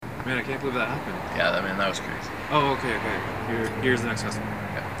Man, I can't believe that happened. Yeah, that was crazy. Oh, okay. Here's the next customer.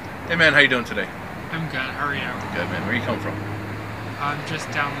 Yeah. Hey man, how you doing today? I'm good. How are you? Good man. Where you come from? I'm just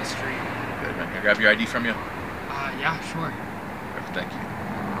down the street. Good man. Can I grab your ID from you? Yeah, sure. Perfect, thank you.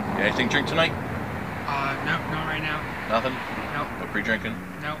 Got anything to drink tonight? No, not right now. Nothing? Nope. No pre-drinking?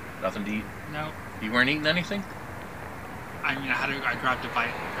 Nope. Nothing to eat? Nope. You weren't eating anything? I mean, I grabbed a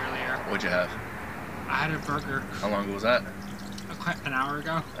bite earlier. What'd you have? I had a burger How long ago was that? an hour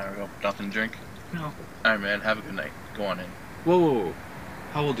ago. An hour ago. Nothing to drink? No. Alright man, have a good night. Go on in. Whoa.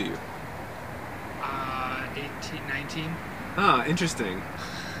 How old are you? 18, 19. Ah, interesting.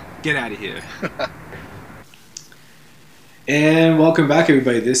 Get out of here. And welcome back,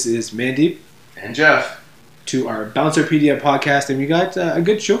 everybody. This is Mandeep And Jeff. to our Bouncerpedia podcast, and we got a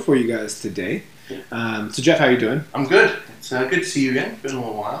good show for you guys today. So, Jeff, how you doing? I'm good. It's good to see you again. It's been a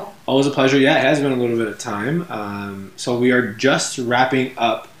little while. Always a pleasure. Yeah, it has been a little bit of time. So we are just wrapping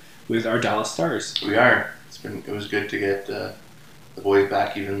up with our Dallas Stars. We are. It was good to get the boys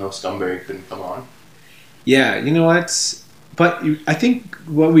back, even though Scumberry couldn't come on. Yeah, you know what? But I think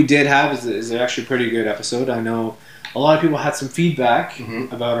what we did have is actually a pretty good episode. I know a lot of people had some feedback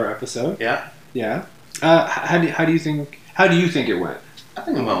about our episode. Yeah. Yeah. How do you think it went? I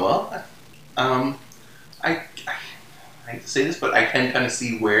think it went well. I hate to say this, but I can kind of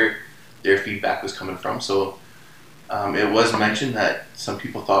see where their feedback was coming from. So it was mentioned that some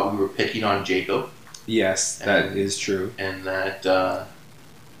people thought we were picking on Jacob. Yes, that is true. And that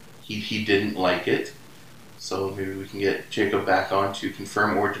he didn't like it. So maybe we can get Jacob back on to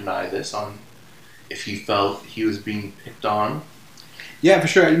confirm or deny this on if he felt he was being picked on. Yeah, for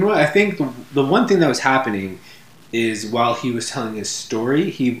sure. You know what? I think the one thing that was happening is while he was telling his story,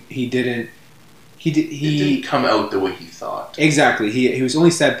 he didn't come out the way he thought. Exactly. He was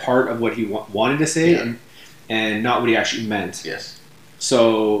only said part of what he wanted to say and not what he actually meant. Yes.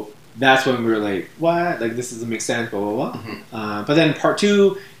 So that's when we were like, what? Like, this doesn't make sense, blah, blah, blah. Mm-hmm. But then part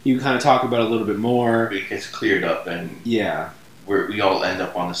two, you kind of talk about it a little bit more. It gets cleared up and we all end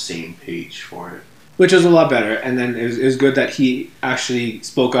up on the same page for it. Which was a lot better. And then it was good that he actually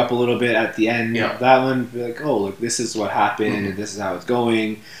spoke up a little bit at the end of that one. Be like, oh, look, this is what happened and this is how it's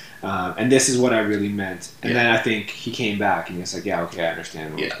going. And this is what I really meant. And then I think he came back and he was like, yeah, okay, I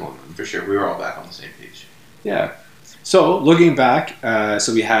understand what's going on. For sure. We were all back on the same page. Yeah. So, looking back,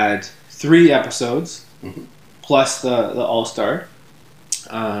 so we had 3 episodes plus the All-Star.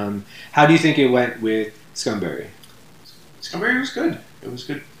 How do you think it went with Scumberry? Scumberry was good. It was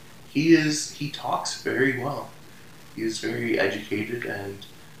good. He talks very well. He is very educated and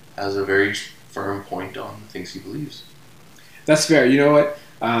has a very firm point on the things he believes. That's fair. You know what?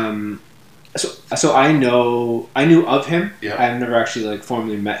 So I knew of him. Yeah. I've never actually like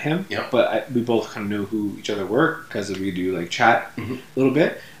formally met him. Yeah. But we both kind of knew who each other were because we do like chat a little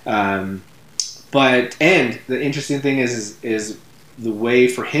bit. But the interesting thing is the way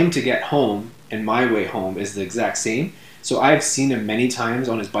for him to get home and my way home is the exact same. So I've seen him many times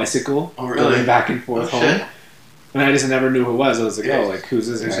on his bicycle going back and forth home. Shit. And I just never knew who it was. I was like, like, who's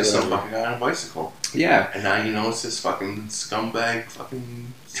this guy? It's just some fucking guy on a bicycle. Yeah. And now you know it's this fucking scumbag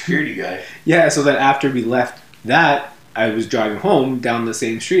fucking security guy. Yeah, so then after we left that, I was driving home down the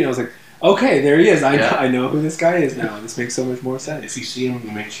same street and I was like, okay, there he is. I know who this guy is now. This makes so much more sense. If you see him,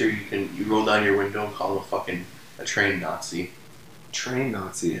 you make sure you roll down your window and call him a train Nazi. Train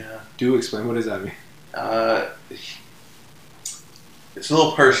Nazi? Yeah. Do explain. What does that mean? It's a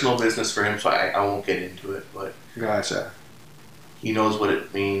little personal business for him, so I won't get into it, but... Gotcha. He knows what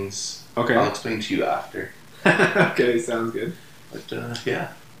it means. Okay. I'll explain to you after. Okay, sounds good. But,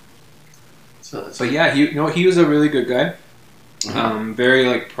 yeah. He was a really good guy. Very,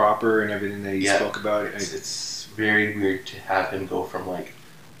 like, proper and everything that he spoke about. It's very weird to have him go from, like,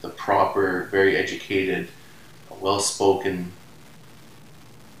 the proper, very educated, well-spoken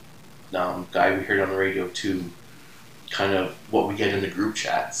guy we heard on the radio to kind of what we get in the group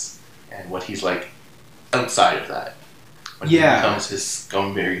chats and what he's like outside of that. When he becomes his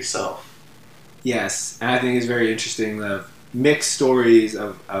Scumberry self. Yes, and I think it's very interesting the mixed stories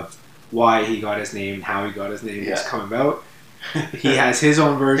of why he got his name, how he got his name has come about. He has his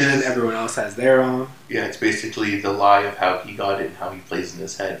own version, everyone else has their own. Yeah, it's basically the lie of how he got it and how he plays in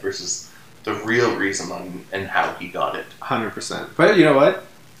his head versus the real reason and how he got it. 100%. But you know what?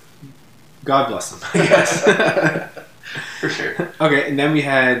 God bless him, I guess. For sure. Okay, and then we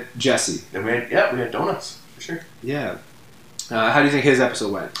had Jesse. Then we had Donuts, for sure. Yeah. How do you think his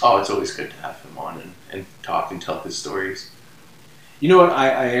episode went? Oh, it's always good to have him on and talk and tell his stories. You know what?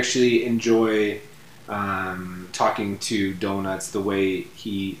 I actually enjoy talking to Donuts. The way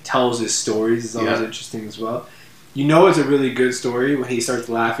he tells his stories is always interesting as well. You know it's a really good story when he starts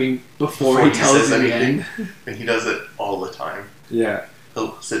laughing before he tells says you the anything. end. And he does it all the time. Yeah.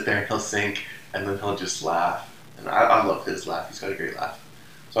 He'll sit there and he'll think, and then he'll just laugh. And I love his laugh. He's got a great laugh.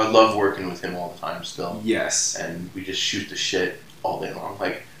 So I love working with him all the time still. Yes. And we just shoot the shit all day long.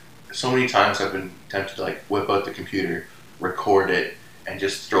 Like, so many times I've been tempted to, like, whip out the computer, record it, and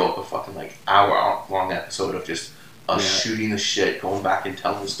just throw up a fucking, like, hour-long episode of just us shooting the shit, going back and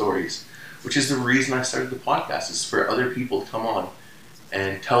telling the stories. Which is the reason I started the podcast, is for other people to come on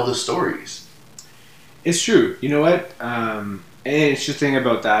and tell the stories. It's true. You know what? And the interesting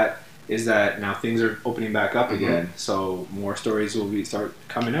about that is that now things are opening back up again, so more stories will start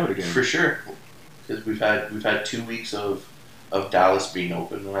coming out again. For sure, because we've had 2 weeks of Dallas being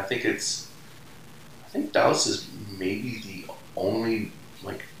open, and I think Dallas is maybe the only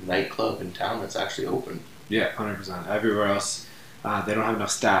like nightclub in town that's actually open. Yeah, 100%. Everywhere else, they don't have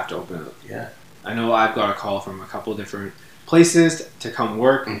enough staff to open it. Yeah, I know I've got a call from a couple different places to come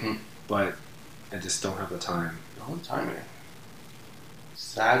work, but I just don't have the time. All the time, man.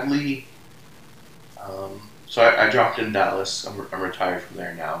 Sadly, so I dropped in Dallas. I'm retired from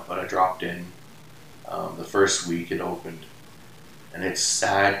there now, but I dropped in the first week it opened, and it's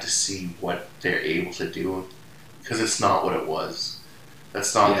sad to see what they're able to do, because it's not what it was.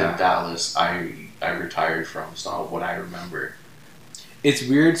 That's not the Dallas I retired from. It's not what I remember. It's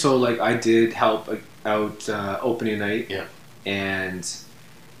weird. So like I did help out opening night, and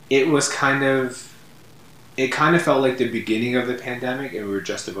it was kind of felt like the beginning of the pandemic, and we were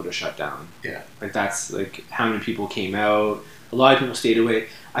just about to shut down. Yeah, like that's like how many people came out. A lot of people stayed away.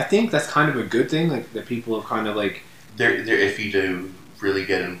 I think that's kind of a good thing. Like that people have kind of like they're iffy to really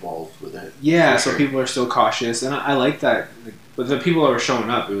get involved with it. Yeah, so people are still cautious, and I like that. But the people that were showing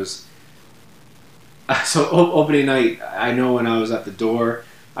up, it was so opening night. I know when I was at the door,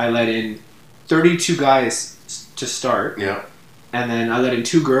 I let in 32 guys to start. Yeah. And then I let in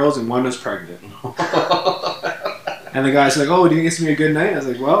 2 girls, and one was pregnant. And the guy's like, "Oh, do you think it's gonna be a good night?" I was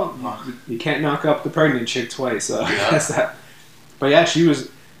like, "Well, you can't knock up the pregnant chick twice." So I guess that. But yeah, she was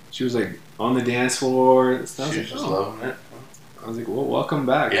like on the dance floor and stuff. She was just loving it. I was like, "Well, welcome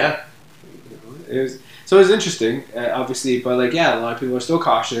back." Yeah. It was interesting, obviously, but like, yeah, a lot of people are still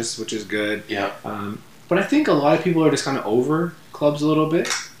cautious, which is good. Yeah. But I think a lot of people are just kind of over clubs a little bit.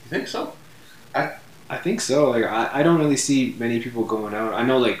 You think so? I think so. Like, I don't really see many people going out. I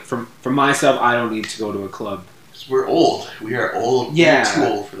know, like, from myself, I don't need to go to a club. We're old. We are old. Yeah. We're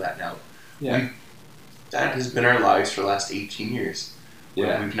too old for that now. Yeah. That has been our lives for the last 18 years.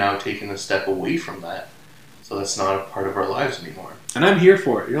 Yeah. We've now taken a step away from that. So that's not a part of our lives anymore. And I'm here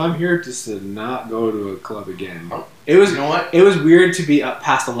for it. You know, I'm here just to not go to a club again. Oh, it was, you know what? It was weird to be up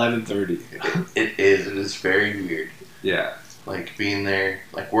past 11:30. It is. It is very weird. Yeah. Like being there,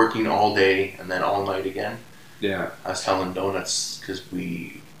 like working all day and then all night again. Yeah. I was telling Donuts because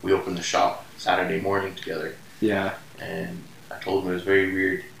we opened the shop Saturday morning together. Yeah. And I told him it was very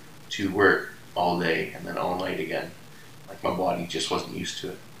weird to work all day and then all night again. Like my body just wasn't used to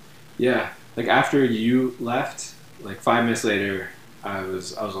it. Yeah. Like after you left, like 5 minutes later, I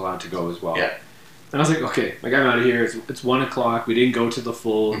was allowed to go as well. Yeah. And I was like, okay, like I'm out of here. It's 1 o'clock. We didn't go to the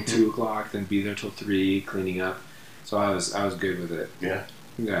full 2 o'clock. Then be there till 3, cleaning up. So I was good with it. Yeah.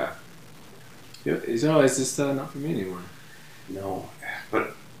 Yeah. So it's just not for me anymore. No,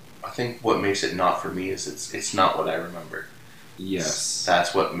 but I think what makes it not for me is it's not what I remember. Yes.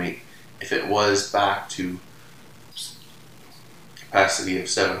 That's what if it was back to capacity of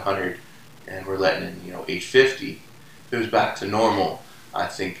 700 and we're letting in 850, if it was back to normal, I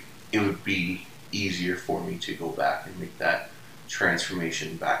think it would be easier for me to go back and make that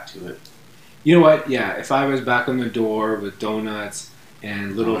transformation back to it. You know what? Yeah, if I was back on the door with Donuts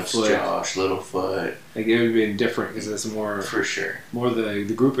and Littlefoot, Josh, Littlefoot, like it would have been different because it's more for sure, more the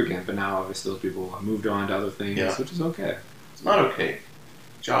group again. But now obviously those people have moved on to other things, which is okay. It's not okay.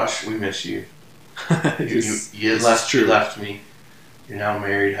 Josh, we miss you. You left me. You're now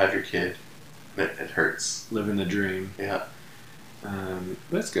married, have your kid. It hurts. Living the dream. Yeah.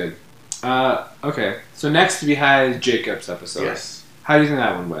 That's good. Okay, so next we had Jacob's episode. Yes. How do you think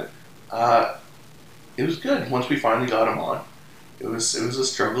that one went? It was good. Once we finally got him on, it was a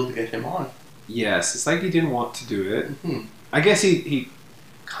struggle to get him on. Yes, it's like he didn't want to do it. Mm-hmm. I guess he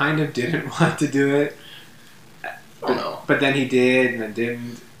kind of didn't want to do it. But then he did, and then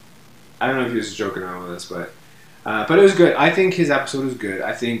didn't. I don't know if he was joking around with us, but it was good. I think his episode was good.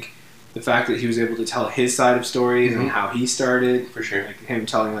 I think the fact that he was able to tell his side of stories and how he started. For sure. Like him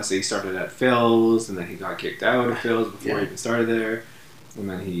telling us that he started at Phil's, and then he got kicked out of Phil's before he even started there. And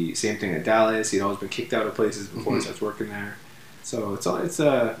then same thing at Dallas. He'd always been kicked out of places before he starts working there. So it's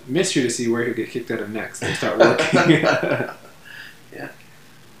a mystery to see where he'll get kicked out of next and start working. But yeah,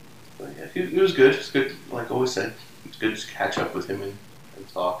 it was good. It's good, like I always said. It's good to catch up with him and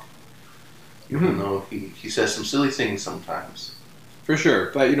talk. Even though he says some silly things sometimes. For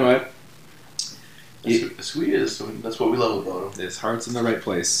sure. But you know what? That's who he is. So that's what we love about him. His heart's in the right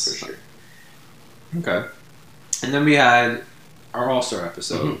place. For sure. Okay. And then we had our All-Star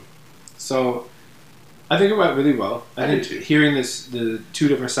episode. Mhm. So I think it went really well. I think did too. hearing the two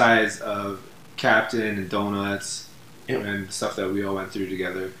different sides of Captain and Donuts Yep. and stuff that we all went through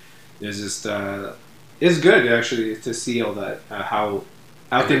together, it's just it's good actually to see all that how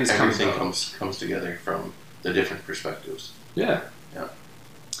things come Everything about. comes together from the different perspectives. Yeah. Yeah.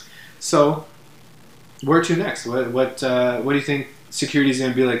 So where to next? What do you think security's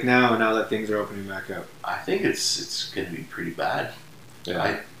gonna be like now that things are opening back up? I think it's going to be pretty bad.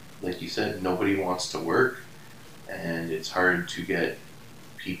 Like you said, nobody wants to work, and it's hard to get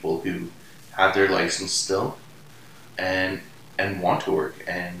people who have their license still and want to work.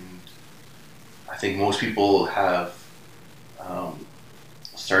 And I think most people have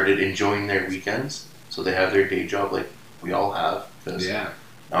started enjoying their weekends, so they have their day job like we all have. Because Yeah.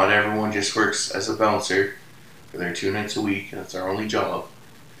 not everyone just works as a bouncer for their 2 nights a week, and it's their only job.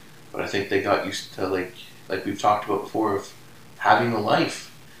 But I think they got used to like we've talked about before, of having a life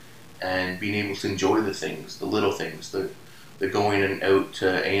and being able to enjoy the things, the little things, the going and out to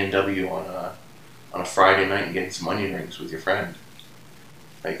A&W on a Friday night and getting some onion rings with your friend.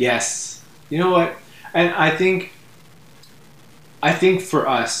 Yes. You know what? And I think for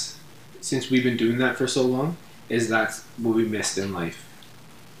us, since we've been doing that for so long, is that's what we missed in life.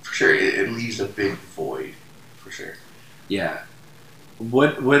 For sure, it leaves a big void. For sure. Yeah.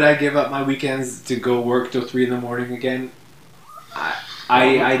 Would I give up my weekends to go work till 3 a.m. again?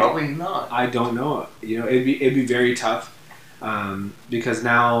 I Probably not. I don't know. You know, it'd be very tough because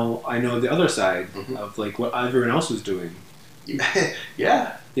now I know the other side of like what everyone else was doing.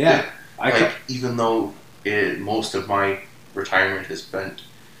 Yeah. Yeah. Even though most of my retirement is spent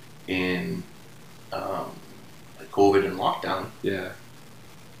in like COVID and lockdown, Yeah.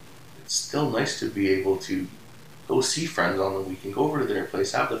 it's still nice to be able to go see friends on the weekend, go over to their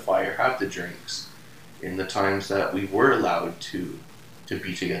place, have the fire, have the drinks, in the times that we were allowed to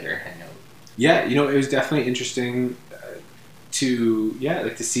be together and hang out. Yeah, you know, it was definitely interesting to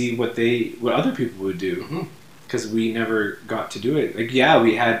see what other people would do because we never got to do it. Like, yeah,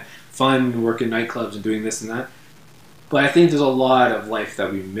 we had fun working nightclubs and doing this and that, but I think there's a lot of life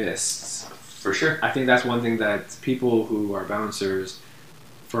that we missed. For sure. I think that's one thing that people who are bouncers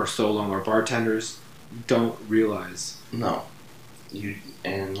for so long or bartenders don't realize. No.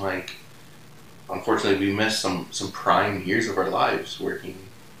 Unfortunately, we missed some prime years of our lives working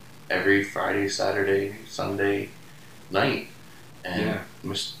every Friday, Saturday, Sunday night. And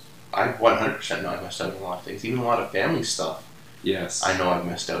I 100% know I missed out on a lot of things, even a lot of family stuff. Yes. I know I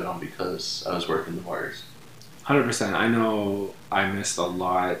missed out on because I was working the bars. 100%. I know I missed a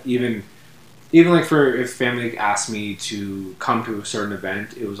lot. Even like if family asked me to come to a certain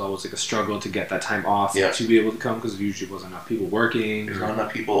event, it was always like a struggle to get that time off to be able to come because there usually wasn't enough people working. There's not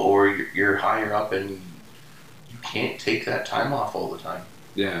enough people, or you're higher up and you can't take that time off all the time.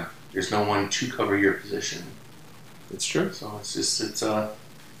 Yeah. There's no one to cover your position. It's true. So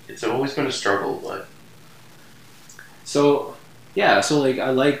it's always been a struggle, but. So like I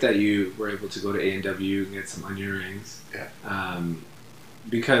like that you were able to go to A&W and get some onion rings. Yeah.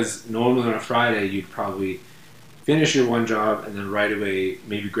 Because normally on a Friday you'd probably finish your one job and then right away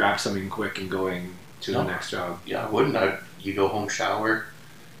maybe grab something quick and going to the next job. Yeah, I wouldn't. You go home, shower,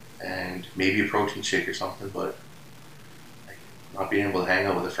 and maybe a protein shake or something, but not being able to hang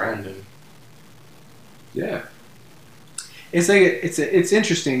out with a friend and. Yeah. It's like it's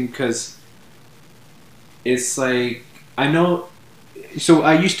interesting because it's like I know. So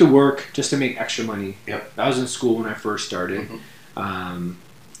I used to work just to make extra money. Yep. I was in school when I first started.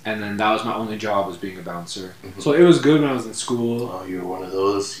 And then that was my only job, was being a bouncer. So it was good when I was in school. Oh, you were one of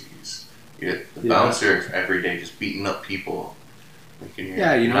those. You're the bouncer every day, just beating up people. You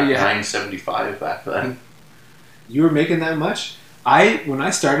had $9.75 back then. You were making that much? When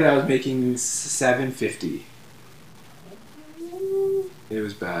I started, I was making $7.50. It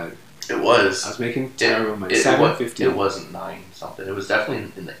was bad. It was. I was making terrible money. $7.50. It wasn't 9 something. It was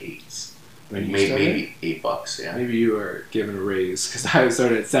definitely in the 8s. Maybe $8. Yeah. Maybe you were given a raise because I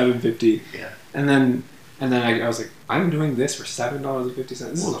started at $7.50. Yeah. And then I was like, I'm doing this for $7.50. This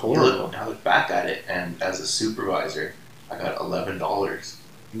is horrible. I look back at it, and as a supervisor, I got $11.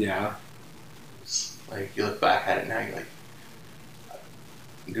 Yeah. It's like you look back at it now, you're like,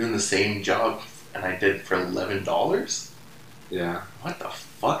 I'm doing the same job, and I did for $11. Yeah. What the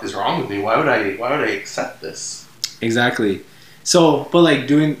fuck is wrong with me? Why would I accept this? Exactly. So, but like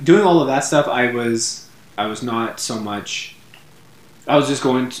doing all of that stuff, I was not so much. I was just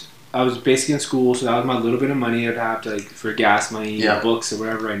going. I was basically in school, so that was my little bit of money I'd have to like for gas money, Yeah. books, or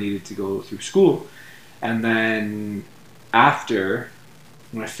whatever I needed to go through school. And then after,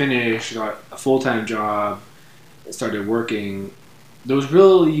 when I finished, got a full-time job, started working. There was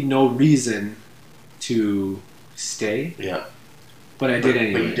really no reason to stay, Yeah. but I did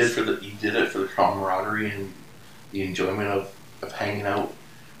anyway. But you did it for the camaraderie and the enjoyment of hanging out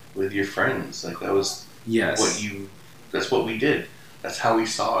with your friends. Like that was Yes. that's what we did. That's how we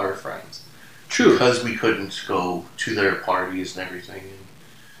saw our friends. True. Because we couldn't go to their parties and everything, and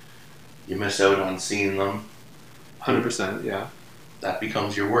you miss out on seeing them. 100%. Yeah. That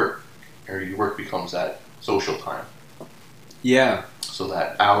becomes your work, or your work becomes that social time. Yeah. So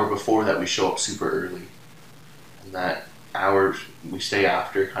that hour before that, we show up super early, and that hour we stay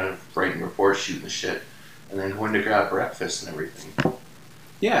after, kind of writing reports, shooting the shit, and then going to grab breakfast and everything.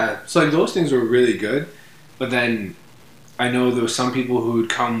 Yeah. So like those things were really good, but then I know there was some people who would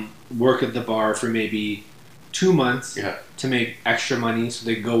come work at the bar for maybe 2 months Yeah. to make extra money, so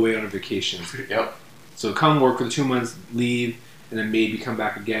they could go away on a vacation. Yep. So come work for the 2 months, leave, and then maybe come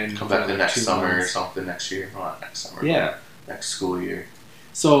back again. Come for back the another next 2 summer or months. something next year. Well, not next summer. Yeah. Next school year.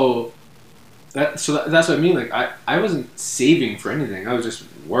 So that's what I mean. Like I wasn't saving for anything. I was just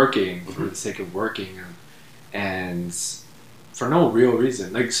working for the sake of working, and for no real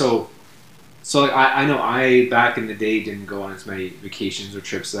reason. Like so like I know I back in the day didn't go on as many vacations or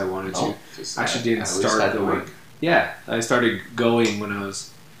trips as I wanted to. Actually didn't start going. Yeah, I started going when I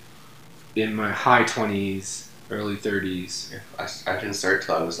was in my high 20s, early 30s. Yeah. I didn't start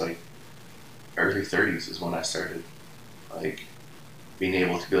till I was like early 30s is when I started like being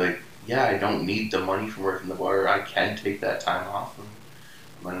able to be like, yeah, I don't need the money from working the bar. I can take that time off. And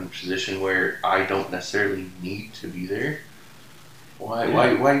I'm in a position where I don't necessarily need to be there.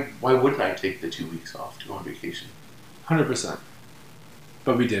 Why wouldn't I take the 2 weeks off to go on vacation? 100%.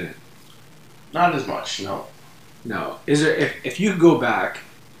 But we didn't. Not as much, no. No. Is there if you could go back,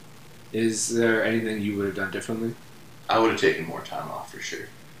 is there anything you would have done differently? I would have taken more time off for sure.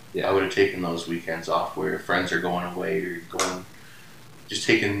 Yeah. I would have taken those weekends off where friends are going away or just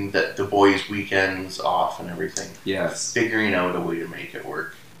taking the boys' weekends off and everything. Yes. Figuring out a way to make it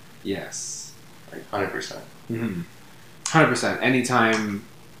work. Yes. Like 100%. 100%. Anytime.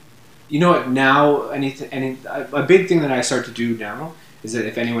 You know what? Now, a big thing that I start to do now is that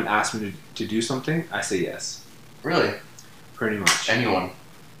if anyone asks me to do something, I say yes. Really? Pretty much. Anyone?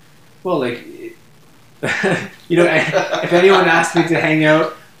 Well, like, you know, if anyone asks me to hang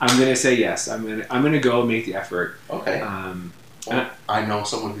out, I'm gonna say yes. I'm gonna go make the effort. Okay. Well, I know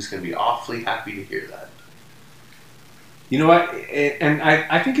someone who's going to be awfully happy to hear that. You know what? And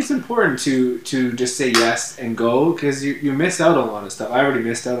I think it's important to just say yes and go, because you miss out on a lot of stuff. I already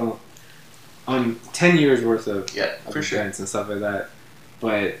missed out on 10 years worth of for sure. events and stuff like that.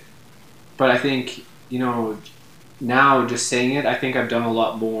 But I think, you know, now just saying it, I think I've done a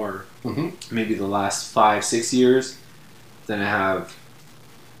lot more maybe the last 5-6 years than I have.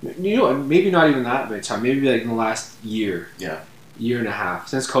 You know, maybe not even that much time. Maybe like in the last year. Yeah. Year and a half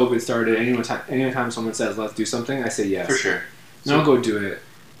since COVID started. Anytime someone says let's do something, I say yes. For sure. And I'll go do it.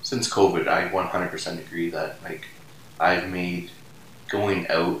 Since COVID, I 100% agree that like I've made going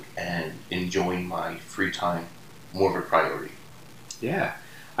out and enjoying my free time more of a priority. Yeah,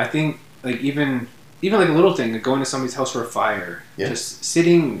 I think like even like a little thing, like going to somebody's house for a fire, just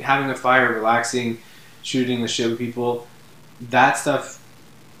sitting, having a fire, relaxing, shooting the shit with people. That stuff,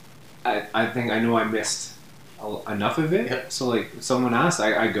 I think I know I missed enough of it. Yep. So like if someone asks,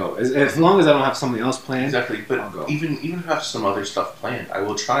 I go as long as I don't have something else planned. Exactly, but I'll go. even if I have some other stuff planned, I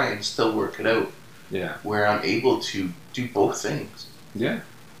will try and still work it out. Yeah. Where I'm able to do both things. Yeah.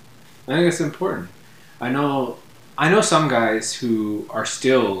 I think it's important. I know some guys who are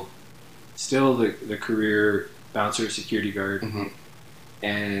still the career bouncer, security guard,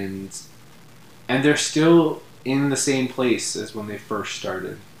 and they're still in the same place as when they first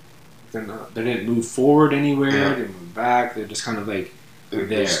started. They didn't move forward anywhere. Yeah. They didn't move back. They're just kind of like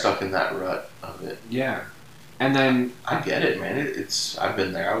They're stuck in that rut of it. Yeah, and then I get it, man. It's I've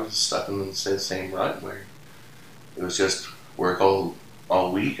been there. I was stuck in the same rut where it was just work all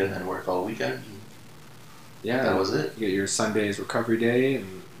week and then work all weekend. And yeah, that was it. You get your Sunday's recovery day,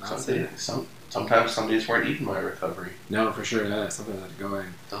 and that's it. Sometimes some days weren't even my recovery. No, for sure. Yeah, something had to go in.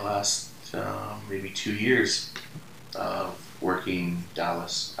 The last maybe 2 years of working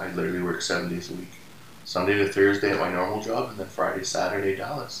Dallas, I literally worked 7 days a week. Sunday to Thursday at my normal job, and then Friday, Saturday,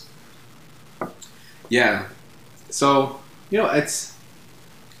 Dallas. Yeah. So you know, it's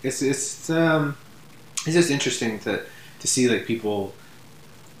just interesting to see like people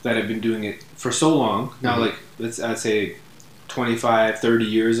that have been doing it for so long now, like I'd say 25, 30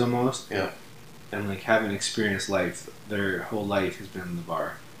 years almost. Yeah. And like haven't experienced life, their whole life has been in the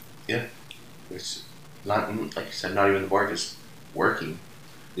bar. Yeah. It's not, like you said, not even the bar, just working.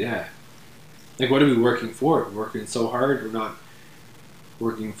 Yeah. Like, what are we working for? We're working so hard. We're not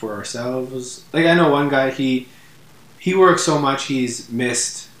working for ourselves. Like, I know one guy, he works so much, he's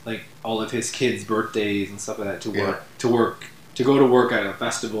missed like all of his kids' birthdays and stuff like that to go to work at a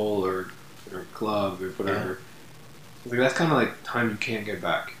festival or club or whatever. Like, that's kind of like time you can't get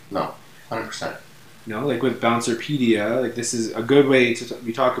back. No, 100%. You know, like with Bouncerpedia, like this is a good way to we want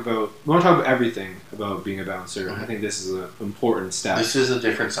to talk about everything about being a bouncer. Mm-hmm. I think this is an important step. This is a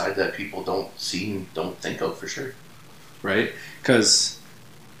different side that people don't see and don't think of for sure. Right? Because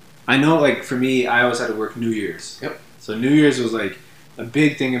I know, like, for me, I always had to work New Year's. Yep. So New Year's was like a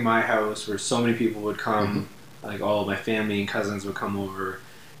big thing in my house where so many people would come. Like all of my family and cousins would come over,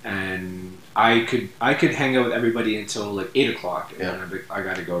 and I could hang out with everybody until like 8 o'clock, and then I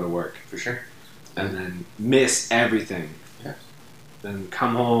got to go to work For sure. and then miss everything. Yeah. Then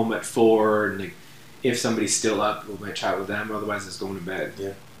come home at 4, and like if somebody's still up, we might chat with them. Otherwise, it's going to bed.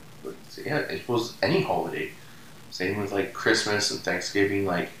 Yeah. But yeah, it was any holiday. Same with like Christmas and Thanksgiving.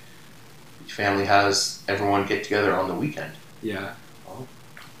 Like, family has everyone get together on the weekend. Yeah. Well,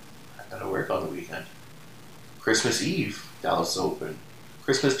 I gotta work on the weekend. Christmas Eve, Dallas is open.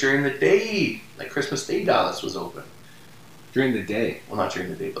 Christmas during the day, like Christmas Day, Dallas was open. During the day, Well, not during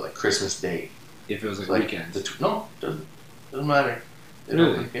the day, but like Christmas Day. if it was like, Like weekends. no, doesn't matter. It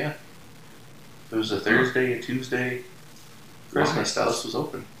Really? opened, yeah. If it was a Thursday, a Tuesday, Christmas, Dallas was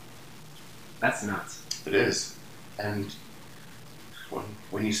open. That's nuts. It is. And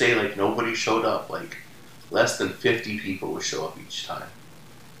when you say like nobody showed up, like less than 50 people would show up each time.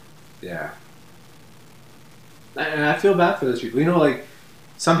 Yeah. And I feel bad for those people. You know, like,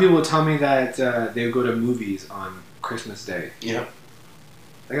 some people would tell me that they would go to movies on Christmas Day. Yeah.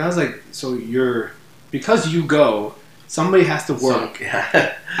 Like, I was like, so because you go, somebody has to work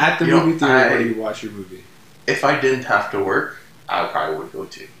yeah. at the You know, movie theater where you watch your movie. If I didn't have to work, I probably would go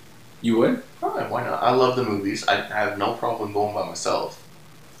too. You would? Probably, why not? I love the movies. I have no problem going by myself.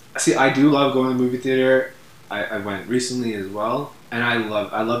 See, I do love going to the movie theater. I went recently as well, and I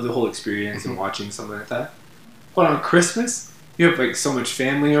love the whole experience and watching something like that. But on Christmas, you have like so much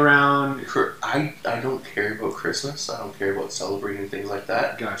family around. I don't care about Christmas. I don't care about celebrating things like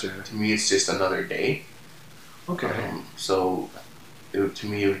that. Gotcha. To me, it's just another day. Okay. So, to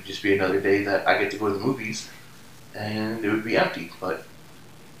me, it would just be another day that I get to go to the movies, and it would be empty. But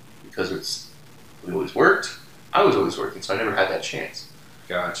because we always worked, I was always working, so I never had that chance.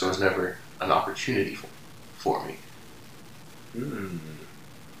 Gotcha. So it was never an opportunity for me. Mm.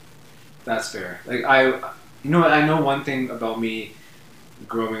 That's fair. Like you know what? I know one thing about me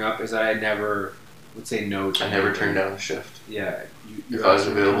growing up is that I never would say no to. I never anything. turned down a shift. Yeah. If I was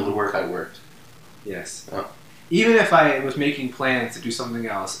available to work, I worked. Yes. Yeah. Even if I was making plans to do something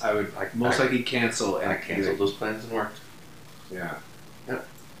else, I would most likely cancel. And I canceled those plans and worked. Yeah. Yep.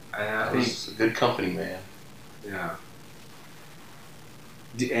 And I That think. was a good company, man. Yeah.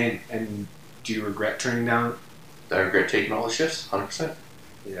 And do you regret turning down? I regret taking all the shifts, 100%.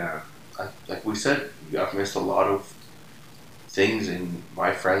 Yeah. Like we said, I've missed a lot of things in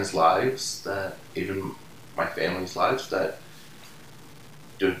my friends' lives, that even my family's lives, that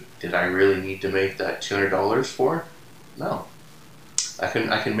did I really need to make that $200 for? No. I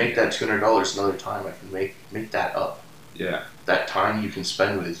can make that $200 another time. I can make that up. Yeah. That time you can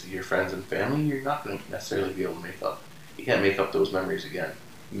spend with your friends and family, you're not going to necessarily be able to make up. You can't make up those memories again.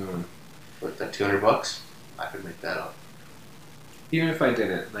 No. But that $200, I could make that up. Even if I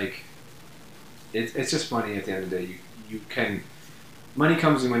didn't, like, it's just money at the end of the day. You can, money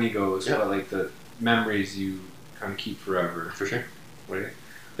comes and money goes, Yep. but like the memories you kind of keep forever. For sure. Right?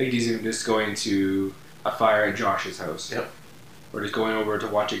 Like even just going to a fire at Josh's house. Yep. Or just going over to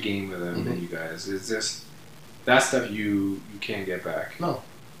watch a game with him and you guys. It's just that stuff you can't get back. No.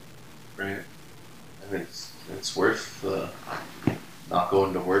 Right? And it's worth not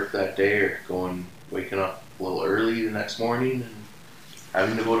going to work that day, or waking up a little early the next morning and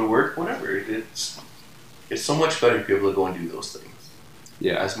having to go to work, whatever. It's so much better to be able to go and do those things.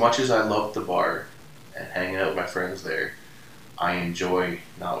 Yeah. As much as I love the bar and hanging out with my friends there, I enjoy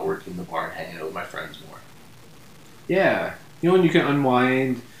not working the bar and hanging out with my friends more. Yeah. You know when you can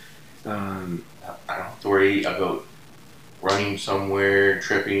unwind. I don't have to worry about running somewhere,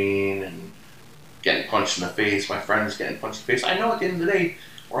 tripping, and getting punched in the face. My friends getting punched in the face. I know at the end of the day,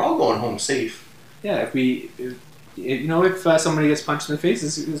 we're all going home safe. Yeah, if somebody gets punched in the face,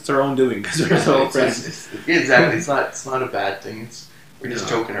 it's their own doing because they're so friends. Exactly. It's not a bad thing. We're just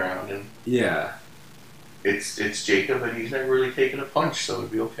No. joking around, and Yeah. it's Jacob, and he's never really taken a punch, so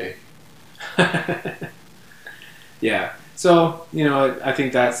it'd be okay. Yeah. So, I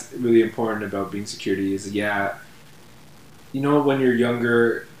think that's really important about being security is, when you're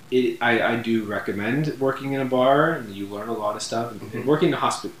younger, I do recommend working in a bar, and you learn a lot of stuff. And Mhm. working in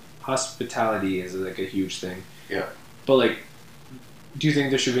hospitality is like a huge thing. Yeah. But like, do you think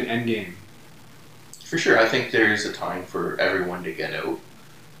there should be an end game? For sure, I think there's a time for everyone to get out.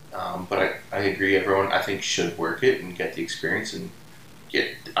 But I agree, everyone I think should work it and get the experience and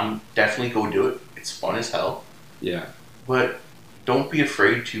definitely go do it. It's fun as hell. Yeah. But don't be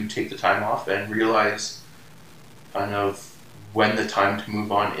afraid to take the time off and realize kind of when the time to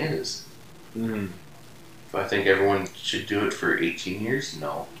move on is. Mm. Do I think everyone should do it for 18 years?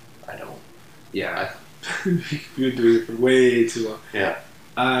 No, I don't. Yeah. You've been doing it for way too long. Yeah.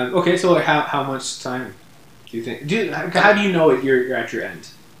 Okay, so like how much time do you think? How do you know you're at your end?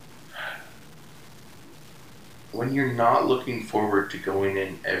 When you're not looking forward to going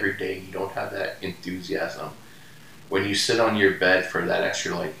in every day, you don't have that enthusiasm. When you sit on your bed for that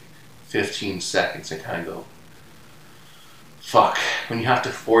extra 15 seconds and kind of go, fuck. When you have to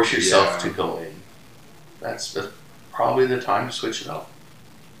force yourself to go in, that's probably the time to switch it up.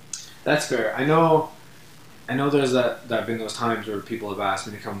 That's fair. I know there's been those times where people have asked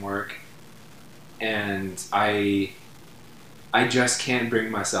me to come work, and I just can't bring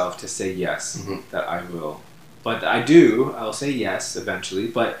myself to say yes Mhm. that I will. But I'll say yes eventually,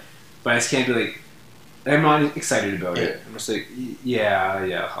 but I just can't be like, I'm not excited about it. I'm just like, yeah,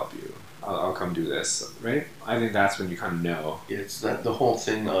 I'll help you. I'll come do this, right? I think that's when you kind of know. It's the whole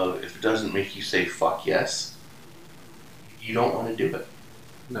thing of if it doesn't make you say fuck yes, you don't want to do it.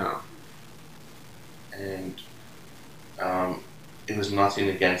 No. And it was nothing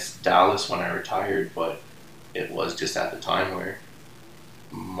against Dallas when I retired, but it was just at the time where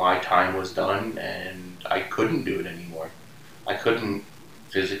my time was done and I couldn't do it anymore. I couldn't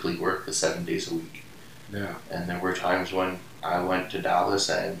physically work the 7 days a week. Yeah. And there were times when I went to Dallas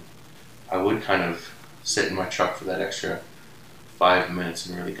and I would kind of sit in my truck for that extra 5 minutes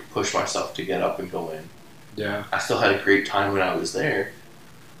and really push myself to get up and go in. Yeah. I still had a great time when I was there,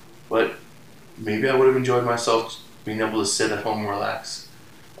 but maybe I would have enjoyed myself being able to sit at home and relax,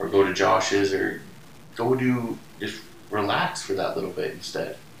 or go to Josh's, or just relax for that little bit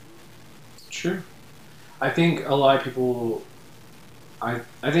instead. Sure. I think a lot of people. I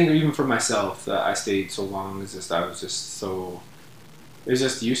think even for myself that I stayed so long is just I was just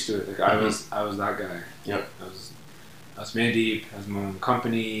used to it. Like I was that guy. Yep. I was Mandeep, has my own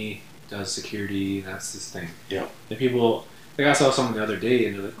company, does security. That's his thing. Yep. And people, like I saw someone the other day,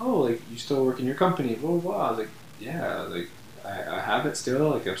 and they're like, "Oh, like you still work in your company?" Blah blah blah. I was like, "Yeah, like I have it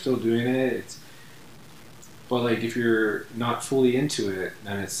still. Like I'm still doing it." But like if you're not fully into it,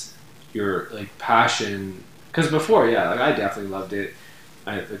 then it's your like passion. Because before, like I definitely loved it.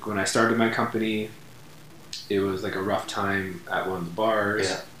 Like when I started my company, it was like a rough time at one of the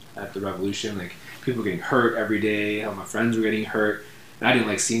bars at the Revolution. Like people getting hurt every day. All my friends were getting hurt, and I didn't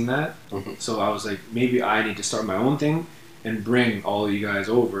like seeing that. Mm-hmm. So I was like, maybe I need to start my own thing and bring all of you guys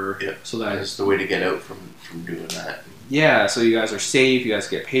over. Yeah. So that That's the way to get out from doing that. Yeah. So you guys are safe. You guys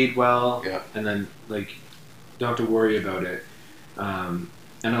get paid well. Yeah. And then like don't have to worry about it. And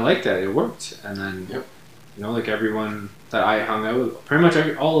I liked that. It worked. And then. Yep. Like everyone that I hung out with, pretty much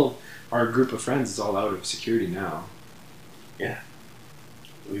all of our group of friends is all out of security now. Yeah.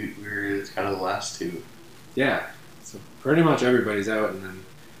 We were kind of the last two. Yeah. So pretty much everybody's out, and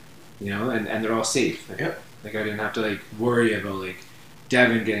then, and they're all safe. Like, Yep. Like I didn't have to like worry about like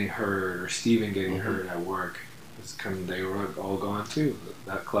Devin getting hurt or Steven getting hurt at work. They were all gone too.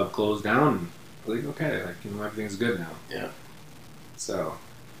 That club closed down. And like okay, like everything's good now. Yeah. So.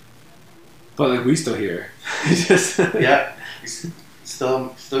 But like we still here. Just Yeah. You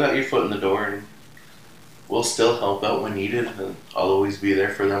still got your foot in the door, and we'll still help out when needed, and I'll always be there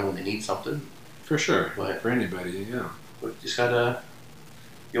for them when they need something. For sure. But for anybody, yeah. But just gotta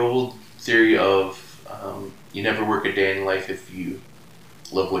the old theory of you never work a day in life if you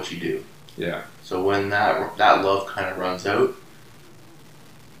love what you do. Yeah. So when that love kind of runs out,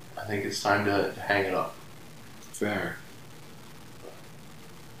 I think it's time to hang it up. Fair.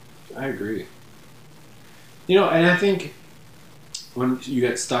 I agree. And I think when you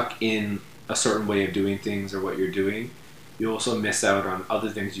get stuck in a certain way of doing things or what you're doing, you also miss out on other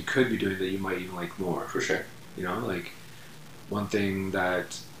things you could be doing that you might even like more. For sure. Like one thing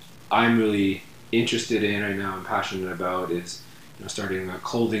that I'm really interested in right now and passionate about is starting a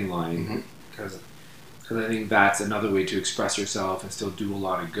clothing line because because I think that's another way to express yourself and still do a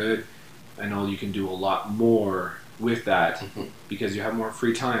lot of good. I know you can do a lot more with that Mhm. because you have more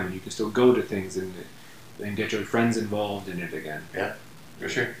free time and you can still go to things and get your friends involved in it again. For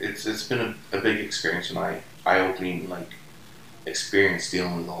sure. It's been a big experience, and eye opening experience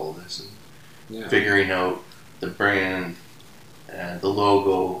dealing with all of this and Yeah. figuring out the brand, the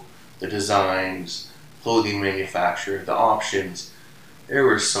logo, the designs, clothing manufacturer, the options. There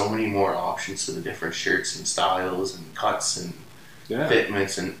were so many more options to the different shirts and styles and cuts and Yeah.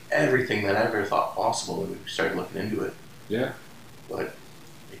 fitments and everything that I ever thought possible when we started looking into it. Yeah. But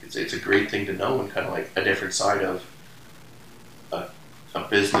it's a great thing to know, and kind of like a different side of a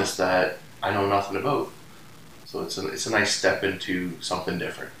business that I know nothing about. So it's a nice step into something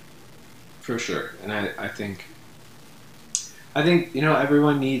different. For sure. And I think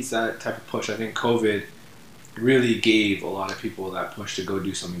everyone needs that type of push. I think COVID really gave a lot of people that push to go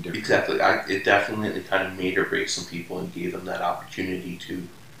do something different. Exactly. It definitely kind of made or break some people and gave them that opportunity to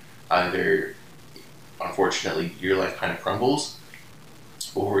either, unfortunately, your life kind of crumbles,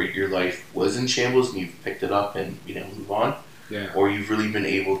 or your life was in shambles and you've picked it up and move on, Yeah. or you've really been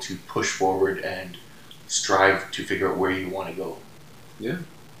able to push forward and strive to figure out where you want to go. Yeah.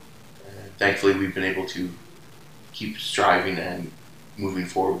 And thankfully, we've been able to keep striving and moving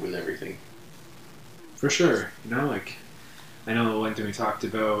forward with everything. For sure. Like, I know one thing we talked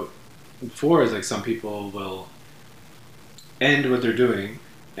about before is like some people will end what they're doing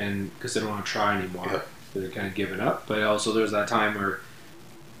and because they don't want to try anymore. Yep. They're kind of giving up. But also there's that time where,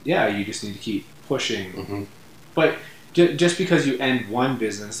 yeah, you just need to keep pushing. Mm-hmm. But just because you end one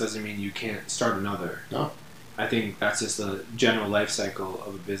business doesn't mean you can't start another. No. I think that's just the general life cycle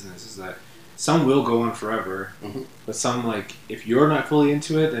of a business is that some will go on forever, Mhm. but some, like, if you're not fully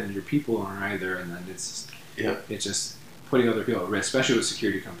into it, then your people aren't either, and then it's just putting other people at risk, especially with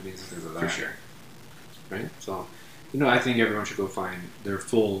security companies and things like that. For sure. Right? So, I think everyone should go find their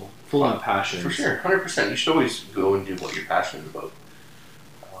full-on passion. For sure, 100%. You should always go and do what you're passionate about,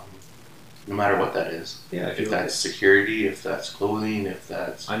 no matter what that is. Yeah, If that's security, if that's clothing, if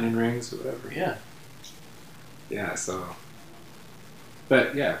that's onion rings or whatever. yeah. Yeah, so.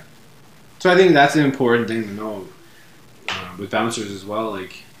 But, yeah. So I think that's an important thing to know with bouncers as well.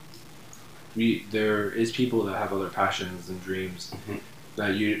 Like, there is people that have other passions and dreams Mhm.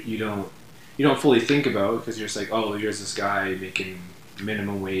 that you don't fully think about because you're just like, oh, here's this guy making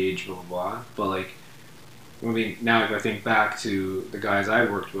minimum wage, blah blah blah. But like, now if I think back to the guys I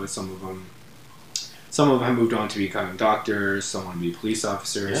worked with, some of them have moved on to becoming doctors, some want to be police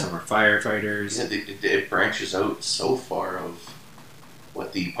officers, Yeah. some are firefighters. Yeah, it branches out so far of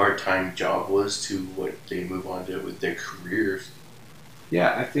what the part-time job was to what they move on to with their careers.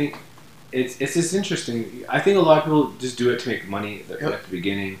 Yeah, I think it's just interesting. I think a lot of people just do it to make money at the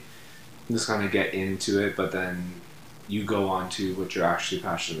beginning, and just kind of get into it, but then you go on to what you're actually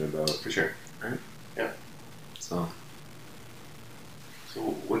passionate about. For sure. Right? Yeah. So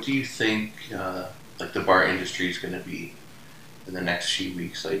what do you think like the bar industry is going to be in the next few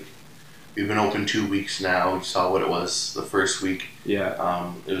weeks? Like, we've been open 2 weeks now. You saw what it was the first week.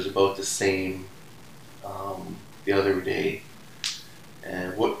 yeah, It was about the same the other day.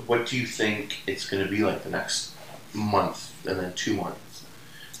 And what do you think it's going to be like the next month and then 2 months?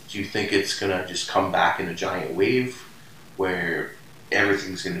 Do you think it's going to just come back in a giant wave where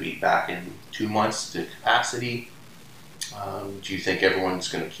everything's going to be back in 2 months to capacity? Do you think everyone's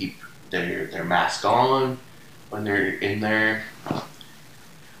going to keep their mask on when they're in there?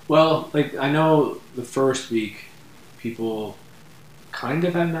 well, like I know the first week people kind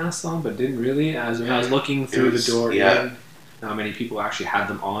of had masks on, but didn't really. As when I was looking through the door, yeah. in, how many people actually had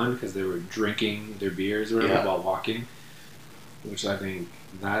them on because they were drinking their beers or whatever Yeah. while walking, which I think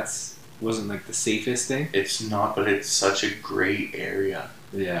wasn't like the safest thing. It's not, but it's such a gray area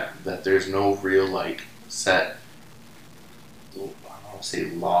Yeah, that there's no real like set, I don't want to say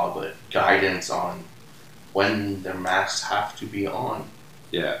law, but guidance on when their masks have to be on.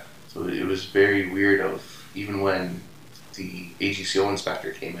 yeah, So it was very weird of even when the AGCO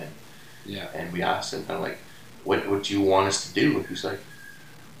inspector came in yeah, and we asked him kind of like, what do you want us to do? And he was like,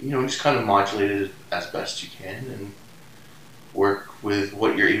 just kind of modulate it as best you can and work with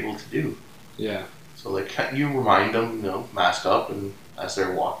what you're able to do. yeah. So like you remind them, mask up, and as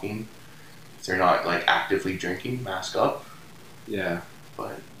they're walking, if they're not like actively drinking, mask up. Yeah,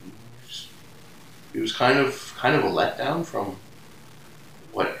 But it was kind of a letdown from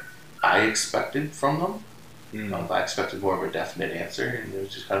what I expected from them. I expected more of a definite answer, and it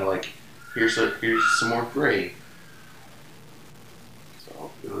was just kind of like, here's some more gray.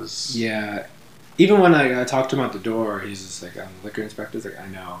 So it was yeah. Even when I talked to him at the door, he's just like, "I'm the liquor inspector." He's like, "I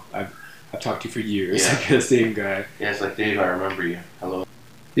know. I've I've talked to you for years, Yeah. like the same guy. Yeah, it's like, Dave, I remember you. Hello.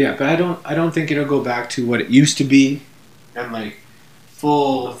 Yeah, but I don't think it'll go back to what it used to be, and like The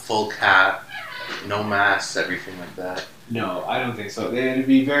full. full cap, no masks, everything like that. No, I don't think so. It'd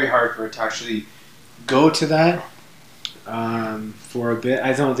be very hard for it to actually go to that for a bit.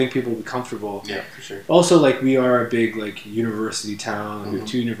 I don't think people will be comfortable. Yeah, for sure. Also, like we are a big like university town. We have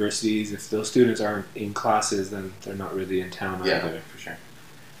Mhm. 2 universities. If those students aren't in classes, then they're not really in town Yeah, either. for sure.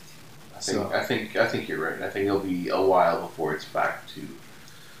 So- I think you're right. I think it'll be a while before it's back to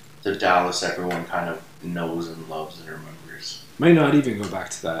the Dallas everyone kind of knows and loves and remembers. Might not even go back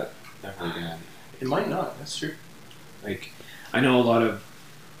to that ever again. It might not. That's true. Like, I know a lot of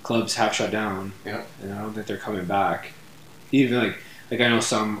clubs have shut down. Yeah. And I don't think they're coming back. Even like I know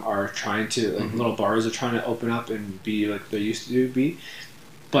some are trying to like Mhm. little bars are trying to open up and be like they used to be,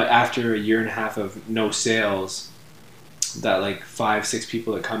 but after a year and a half of no sales, that like 5-6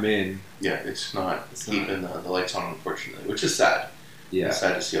 people that come in. Yeah, it's not It's keeping the lights on, unfortunately, which is sad. Yeah. It's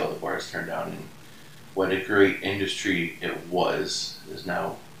sad to see all the bars turn down, and what a great industry it was is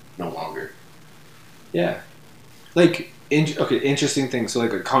now no longer. Yeah. Like okay, interesting things. So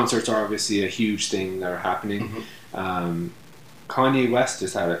like concerts are obviously a huge thing that are happening. Kanye West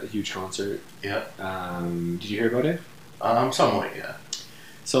just had a huge concert. Yeah. Did you hear about it? Somewhat, yeah.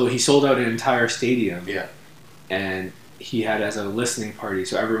 So he sold out an entire stadium. Yeah. And he had as a listening party,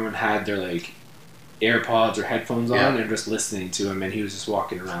 so everyone had their like AirPods or headphones on Yeah. and just listening to him, and he was just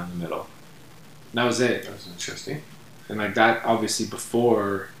walking around the middle. And that was it. That was interesting. And like that, obviously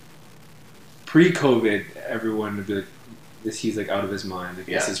before, pre-COVID, everyone would be like, "This he's like out of his mind. Like,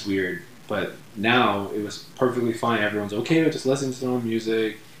 This Yeah. is weird." But now it was perfectly fine. Everyone's okay with just listening to their own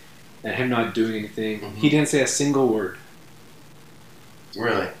music, and him not doing anything. Mhm. He didn't say a single word.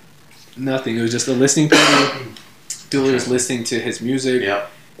 Really? Nothing. It was just a listening party. People was listening to his music, Yeah.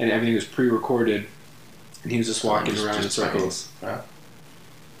 and everything was pre-recorded, and he was just walking Just- around in just playing. circles. Yeah.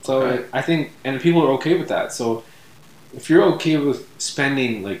 So Okay. I think, and people are okay with that. So if you're okay with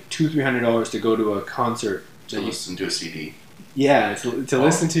spending like $200-300 to go to a concert, To that you, listen to a CD. yeah, to Oh.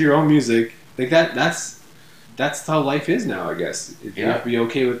 listen to your own music, like that's how life is now. I guess you Yeah. have to be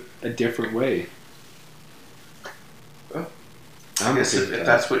okay with a different way. Well, I'm I guess okay if with that.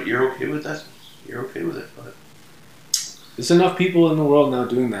 that's what you're okay with, you're okay with it. But There's enough people in the world now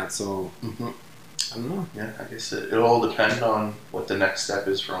doing that, so Mhm. I don't know. yeah, I guess it'll all depend on what the next step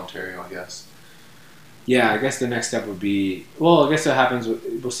is for Ontario. I guess. Yeah, I guess the next step would be, well, I guess it happens.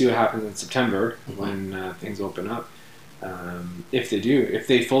 We'll see what happens in September Mhm. when things open up. If they do, if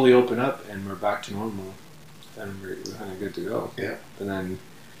they fully open up and we're back to normal, then we're kind of good to go. Yeah. And then,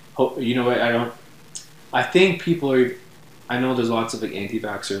 you know what? I think people are. I know there's lots of like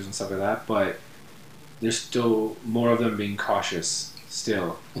anti-vaxxers and stuff like that, but there's still more of them being cautious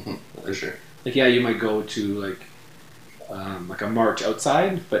still. For sure. Like, yeah, you might go to like a march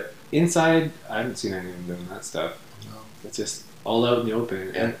outside, but inside, I haven't seen anyone doing that stuff. No. It's just all out in the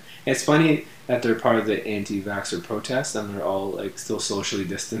open. Yeah. And it's funny that they're part of the anti-vaxxer protest and they're all like still socially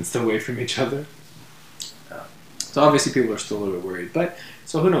distanced away from each other. Yeah. So obviously people are still a little bit worried, but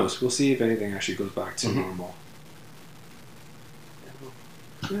so who knows? We'll see if anything actually goes back to Mhm. normal.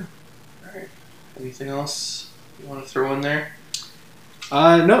 Yeah. All right. Anything else you want to throw in there?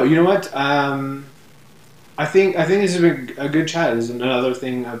 No, you know what? I think this has been a good chat. There's another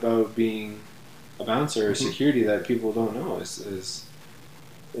thing about being a bouncer or Mhm. security that people don't know is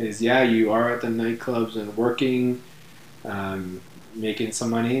yeah, you are at the nightclubs and working, making some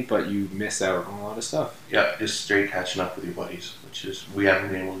money, but you miss out on a lot of stuff. Yeah, just straight catching up with your buddies, which is we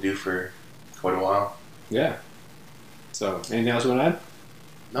haven't been able to do for quite a while. Yeah. So, anything else you want to add?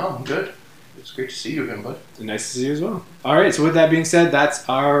 No, I'm good. It's great to see you again, bud. Nice to see you as well. All right. So with that being said, that's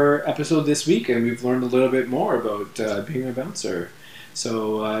our episode this week, and we've learned a little bit more about being a bouncer.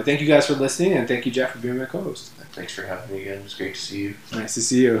 So thank you guys for listening, and thank you, Jeff, for being my co-host. Thanks for having me again. It's great to see you. Nice to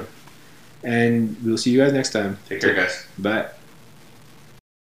see you. And we'll see you guys next time. Take care, guys. Bye.